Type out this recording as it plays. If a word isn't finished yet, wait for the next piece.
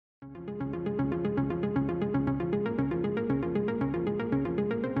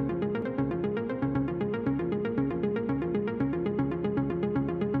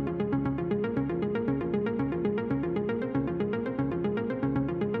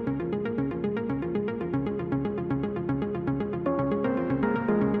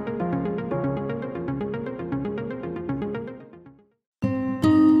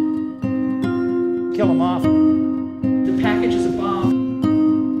them off. The package is a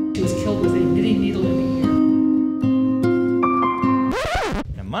bomb. She was killed with a knitting needle in the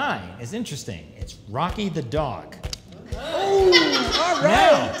ear. Now mine is interesting. It's Rocky the dog. Oh, all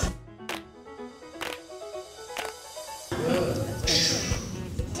right.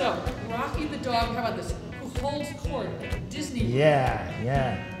 So, Rocky the dog, how about this? Who holds court at Disney World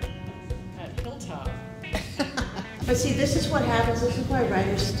Yeah. at Hilltop. But see, this is what happens. This is why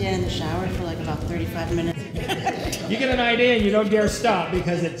writers stand in the shower for like about 35 minutes. You get an idea and you don't dare stop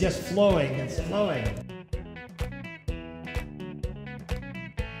because it's just flowing. It's flowing.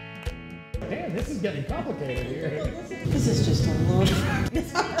 Man, this is getting complicated here. This is just a little...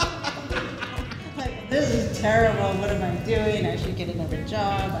 like, this is terrible. What am I doing? I should get another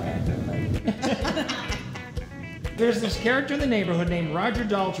job. I have to There's this character in the neighborhood named Roger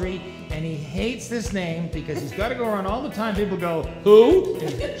Daltrey, and he hates this name because he's got to go around all the time. People go, who?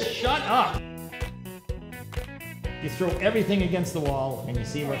 And shut up. You throw everything against the wall and you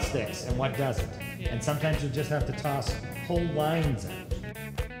see what sticks and what doesn't. And sometimes you just have to toss whole lines out.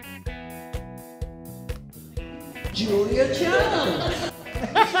 Julia Child.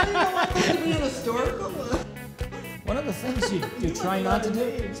 To be an historical. One of the things you try not to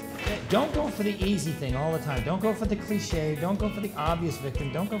do, don't go for the easy thing all the time. Don't go for the cliche. Don't go for the obvious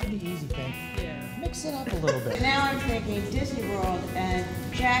victim. Don't go for the easy thing. Yeah. Mix it up a little bit. Now I'm thinking Disney World, and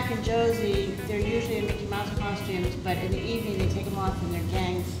Jack and Josie, they're usually in Mickey Mouse costumes, but in the evening they take them off in their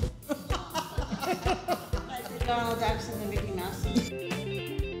gangs. Like the Donald Ducks and the Mickey Mouse.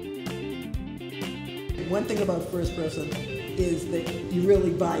 One thing about first person is that you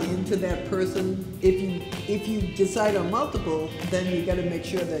really buy into that person. If you decide on multiple, then you got to make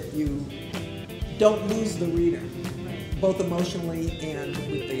sure that you don't lose the reader, both emotionally and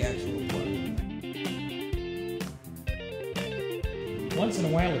with the actual plot. Once in a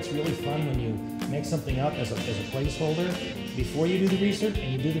while, it's really fun when you make something up as a placeholder before you do the research,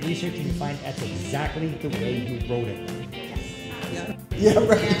 and you do the research and you find that's exactly the way you wrote it. Yeah,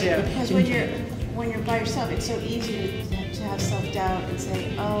 right. Yeah. Because when you're by yourself, it's so easy to have self-doubt and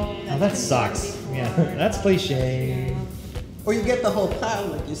say, oh, That sucks. Yeah, that's cliche. Or you get the whole pile,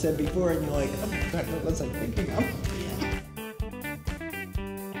 like you said before, and you're like, oh my God, what was I thinking of?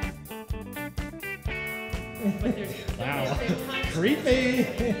 Wow, creepy.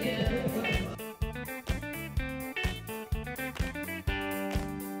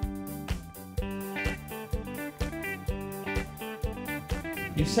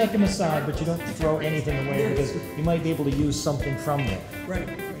 You set them aside, but you don't throw anything away because you might be able to use something from them. Right.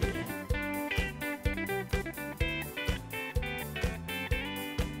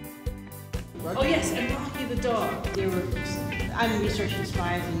 Oh yes, and Rocky the dog. I'm researching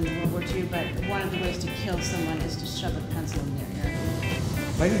spies in World War II, but one of the ways to kill someone is to shove a pencil in their ear.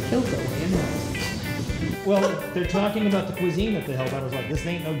 Why do you kill that way anyway? Well, they're talking about the cuisine at the Hill. I was like, this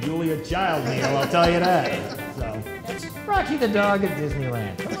ain't no Julia Child meal, I'll tell you that. So, it's Rocky the dog at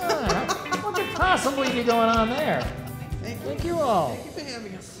Disneyland. Come on, what could possibly be going on there? Thank you all. Thank you for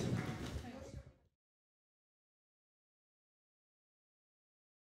having us.